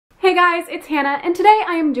Hey guys, it's Hannah, and today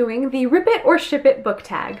I am doing the Rip It or Ship It book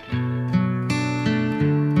tag.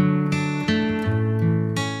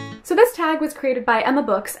 So this tag was created by Emma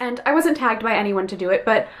Books, and I wasn't tagged by anyone to do it,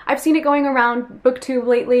 but I've seen it going around BookTube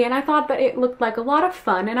lately, and I thought that it looked like a lot of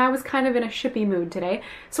fun, and I was kind of in a shippy mood today,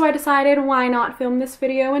 so I decided why not film this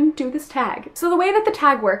video and do this tag. So the way that the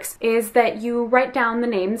tag works is that you write down the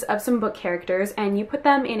names of some book characters, and you put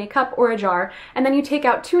them in a cup or a jar, and then you take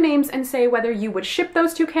out two names and say whether you would ship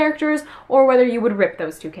those two characters or whether you would rip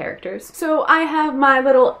those two characters. So I have my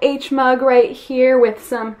little H mug right here with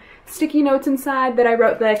some sticky notes inside that I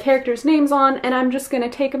wrote the characters' names on, and I'm just gonna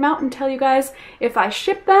take them out and tell you guys if I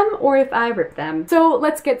ship them or if I rip them. So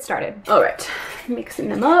let's get started. Alright, mixing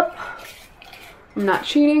them up. I'm not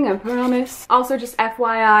cheating, I promise. Also, just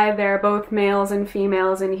FYI, they're both males and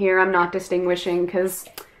females in here. I'm not distinguishing because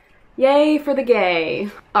yay for the gay.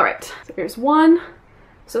 Alright, so here's one.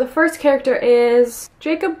 So the first character is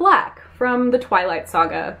Jacob Black from the Twilight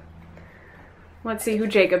Saga. Let's see who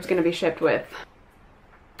Jacob's gonna be shipped with.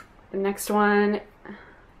 The next one,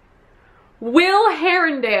 Will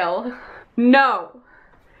Herondale. No,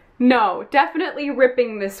 definitely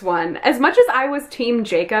ripping this one. As much as I was Team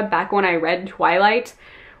Jacob back when I read Twilight,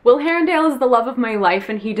 Will Herondale is the love of my life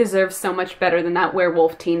and he deserves so much better than that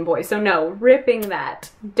werewolf teen boy. So no, ripping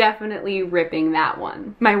that. Definitely ripping that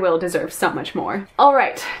one. My Will deserves so much more. All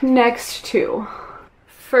right, next two.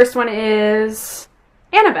 First one is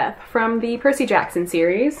Annabeth from the Percy Jackson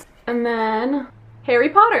series. And then Harry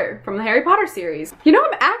Potter from the Harry Potter series. You know,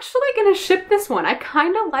 I'm actually gonna ship this one. I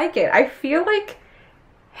kind of like it. I feel like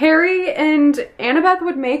Harry and Annabeth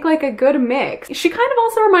would make like a good mix. She kind of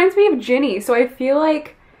also reminds me of Ginny, so I feel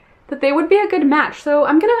like that they would be a good match. So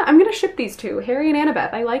I'm gonna ship these two, Harry and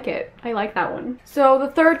Annabeth. I like it. I like that one. So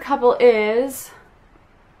the third couple is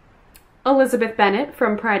Elizabeth Bennet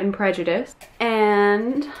from Pride and Prejudice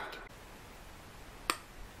and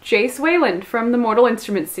Jace Wayland from the Mortal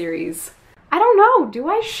Instruments series. I don't know, do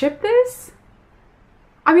I ship this?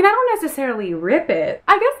 I mean, I don't necessarily rip it.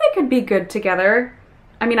 I guess they could be good together.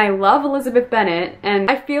 I mean, I love Elizabeth Bennet,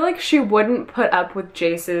 and I feel like she wouldn't put up with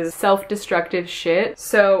Jace's self-destructive shit,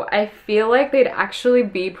 so I feel like they'd actually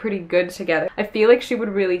be pretty good together. I feel like she would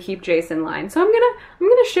really keep Jace in line, so I'm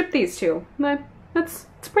gonna ship these two. It's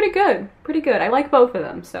pretty good, pretty good. I like both of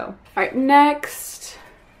them, so. All right, next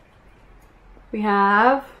we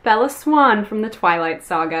have Bella Swan from the Twilight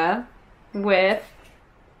Saga with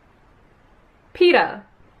Peeta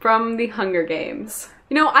from the Hunger Games.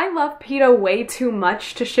 You know, I love Peeta way too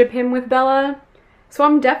much to ship him with Bella, so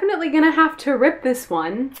I'm definitely gonna have to rip this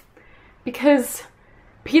one because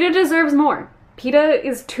Peeta deserves more. Peeta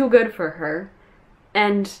is too good for her,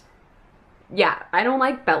 and yeah, I don't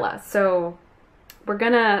like Bella, so we're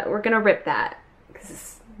gonna rip that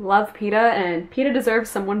because love Peeta and Peeta deserves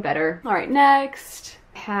someone better. All right, next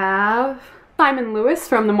I have Simon Lewis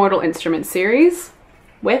from the Mortal Instruments series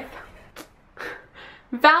with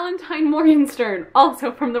Valentine Morgenstern,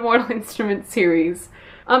 also from the Mortal Instruments series.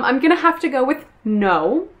 I'm gonna have to go with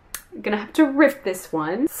no. I'm gonna have to rip this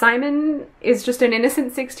one. Simon is just an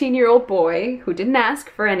innocent 16-year-old boy who didn't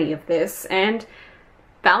ask for any of this, and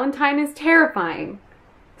Valentine is terrifying.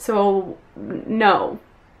 So no,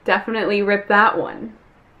 definitely rip that one.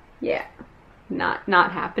 Yeah, not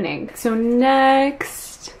happening. So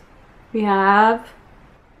next we have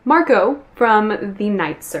Marco from the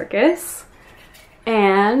Night Circus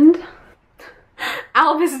and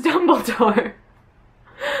Albus Dumbledore.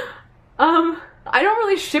 I don't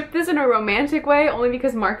really ship this in a romantic way, only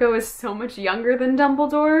because Marco is so much younger than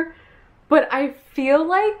Dumbledore, but I feel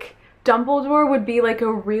like Dumbledore would be like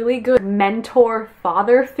a really good mentor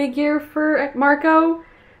father figure for Marco.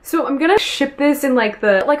 So I'm gonna ship this in like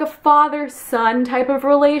a father-son type of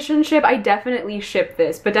relationship. I definitely ship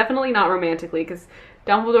this, but definitely not romantically because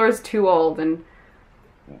Dumbledore's too old and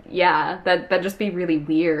yeah, that'd just be really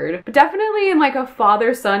weird. But definitely in like a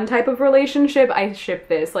father-son type of relationship, I ship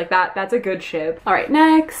this. Like that's a good ship. All right,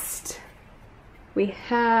 next we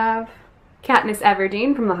have Katniss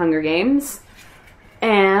Everdeen from the Hunger Games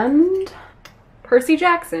and Percy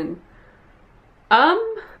Jackson.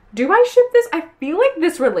 Do I ship this? I feel like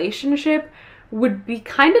this relationship would be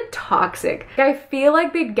kind of toxic. I feel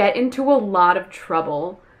like they'd get into a lot of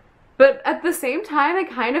trouble. But at the same time, I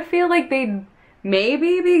kind of feel like they'd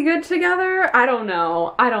maybe be good together. I don't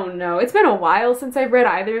know. It's been a while since I've read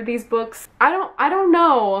either of these books. I don't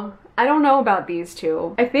know. I don't know about these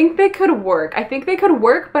two. I think they could work.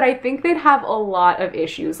 But I think they'd have a lot of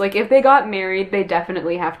issues. Like if they got married, they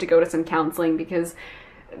definitely have to go to some counseling because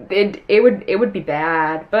it would be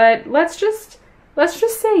bad. But let's just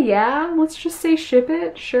say yeah. Let's just say ship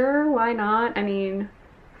it. Sure, why not? I mean,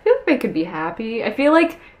 I feel like they could be happy. I feel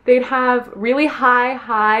like they'd have really high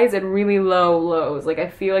highs and really low lows. Like, I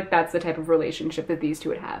feel like that's the type of relationship that these two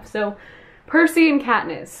would have. So, Percy and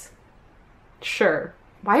Katniss. Sure.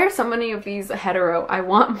 Why are so many of these hetero? I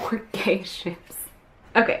want more gay ships.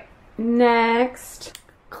 Okay, next.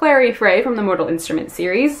 Clary Frey from the Mortal Instruments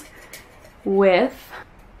series with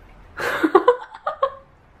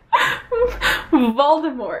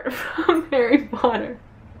Voldemort from Harry Potter.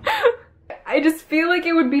 I just feel like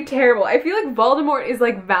it would be terrible. I feel like Voldemort is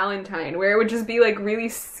like Valentine, where it would just be like really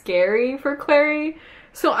scary for Clary.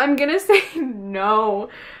 So I'm gonna say no.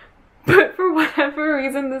 But for whatever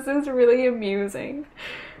reason, this is really amusing.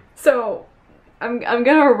 So I'm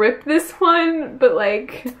gonna rip this one, but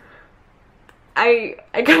like I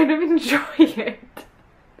kind of enjoy it.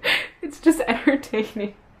 It's just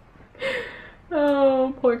entertaining.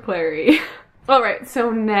 Oh, poor Clary. Alright,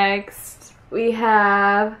 so next we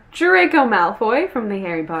have Draco Malfoy from the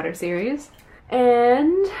Harry Potter series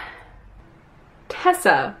and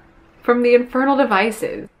Tessa from the Infernal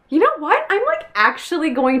Devices. You know what? I'm like actually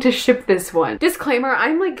going to ship this one. Disclaimer,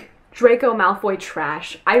 I'm like Draco Malfoy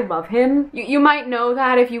trash. I love him. You might know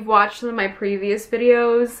that if you've watched some of my previous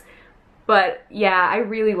videos, but yeah, I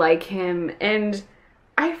really like him, and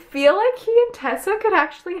I feel like he and Tessa could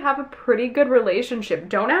actually have a pretty good relationship.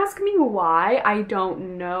 Don't ask me why, I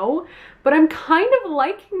don't know, but I'm kind of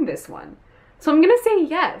liking this one. So I'm gonna say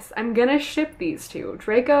yes. I'm gonna ship these two,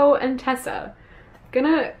 Draco and Tessa.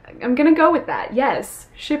 I'm gonna go with that. Yes,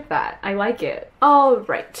 ship that. I like it. All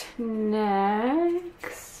right,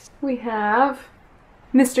 next we have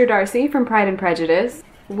Mr. Darcy from Pride and Prejudice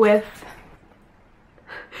with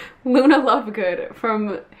Luna Lovegood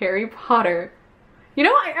from Harry Potter. You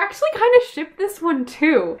know, I actually kind of ship this one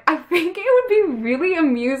too. I think it would be really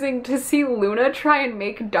amusing to see Luna try and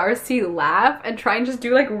make Darcy laugh and try and just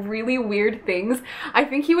do like really weird things. I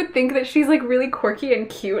think he would think that she's like really quirky and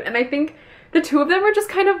cute, and I think the two of them are just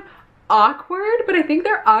kind of awkward, but I think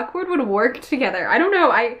their awkward would work together. I don't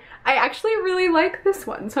know, I actually really like this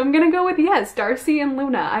one, so I'm gonna go with yes, Darcy and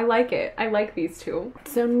Luna. I like it. I like these two.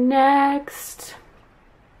 So next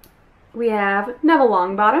we have Neville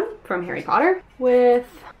Longbottom from Harry Potter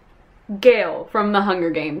with Gale from the Hunger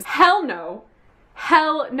Games. Hell no.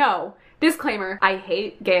 Hell no. Disclaimer, I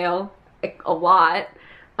hate Gale a lot,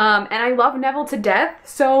 and I love Neville to death,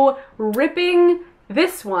 so ripping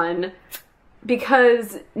this one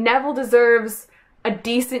because Neville deserves a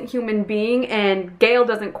decent human being and Gale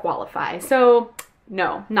doesn't qualify. So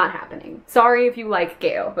no, not happening. Sorry if you like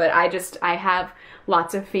Gale, but I have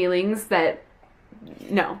lots of feelings that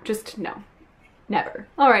no, just no. Never.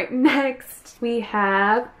 Alright, next we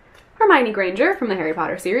have Hermione Granger from the Harry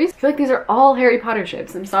Potter series. I feel like these are all Harry Potter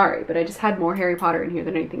ships. I'm sorry, but I just had more Harry Potter in here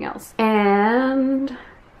than anything else. And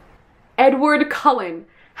Edward Cullen.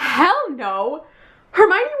 Hell no!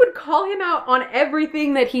 Hermione would call him out on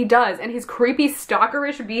everything that he does and his creepy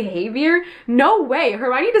stalkerish behavior. No way.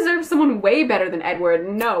 Hermione deserves someone way better than Edward.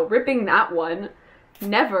 No, ripping that one.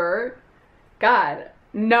 Never. God.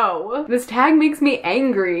 No. This tag makes me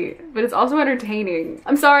angry, but it's also entertaining.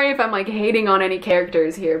 I'm sorry if I'm like hating on any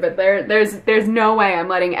characters here, but there's no way I'm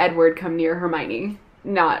letting Edward come near Hermione.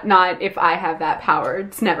 Not if I have that power.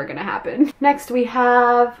 It's never gonna happen. Next we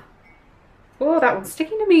have, oh, that one's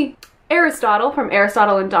sticking to me. Aristotle from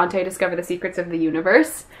Aristotle and Dante Discover the Secrets of the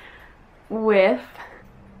Universe with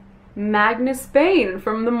Magnus Bane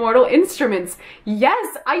from the Mortal Instruments.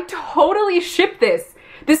 Yes, I totally ship this.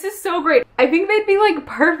 This is so great. I think they'd be like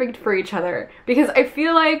perfect for each other because I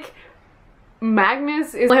feel like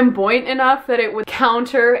Magnus is flamboyant enough that it would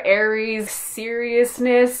counter Aries'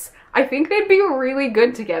 seriousness. I think they'd be really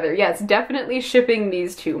good together. Yes, definitely shipping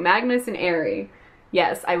these two, Magnus and Aerie.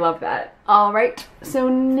 Yes, I love that. All right, so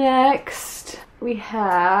next we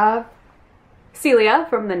have Celia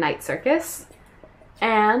from the Night Circus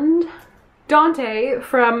and Dante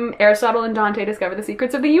from Aristotle and Dante Discover the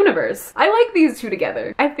Secrets of the Universe. I like these two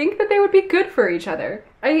together. I think that they would be good for each other.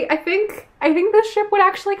 I think this ship would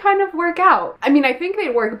actually kind of work out. I mean, I think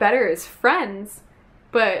they'd work better as friends,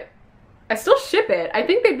 but I still ship it. I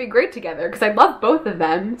think they'd be great together because I love both of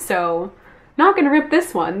them, so not gonna rip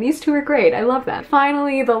this one. These two are great. I love them.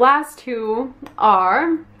 Finally, the last two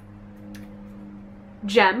are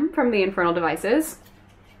Jem from the Infernal Devices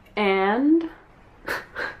and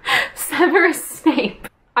Severus Snape.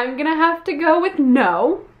 I'm gonna have to go with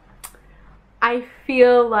no. I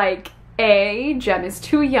feel like A, Jem is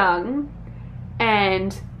too young,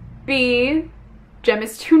 and B, Jem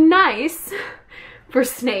is too nice for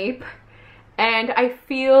Snape, and I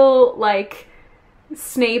feel like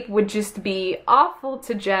Snape would just be awful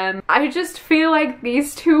to Jem. I just feel like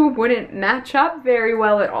these two wouldn't match up very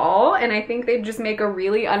well at all, and I think they'd just make a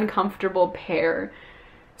really uncomfortable pair.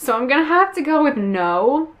 So I'm gonna have to go with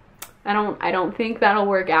no. I don't think that'll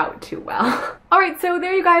work out too well. Alright, so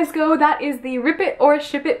there you guys go. That is the Rip It or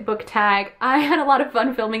Ship It book tag. I had a lot of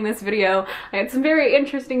fun filming this video. I had some very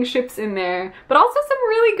interesting ships in there, but also some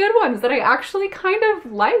really good ones that I actually kind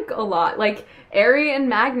of like a lot. Like Aerie and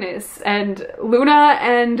Magnus, and Luna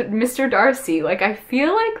and Mr. Darcy. Like, I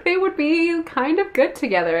feel like they would be kind of good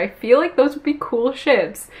together. I feel like those would be cool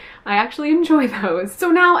ships. I actually enjoy those. So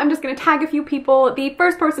now I'm just gonna tag a few people. The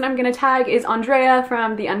first person I'm gonna tag is Andrea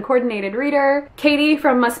from The Uncoordinated Reader, Katie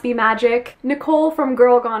from Must Be Magic, Nicole from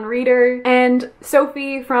Girl Gone Reader, and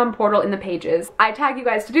Sophie from Portal in the Pages. I tag you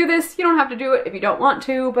guys to do this. You don't have to do it if you don't want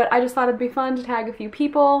to, but I just thought it'd be fun to tag a few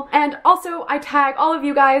people. And also I tag all of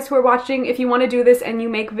you guys who are watching. If you want to do this and you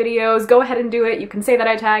make videos, go ahead and do it. You can say that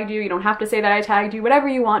I tagged you. You don't have to say that I tagged you, whatever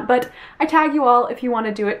you want, but I tag you all if you want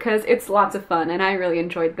to do it because it's lots of fun and I really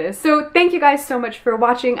enjoyed this. So thank you guys so much for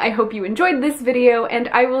watching. I hope you enjoyed this video and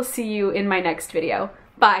I will see you in my next video.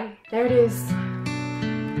 Bye. There it is.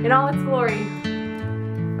 In all its glory.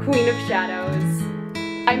 Queen of Shadows.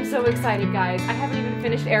 I'm so excited, guys. I haven't even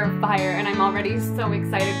finished Heir of Fire and I'm already so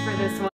excited for this one.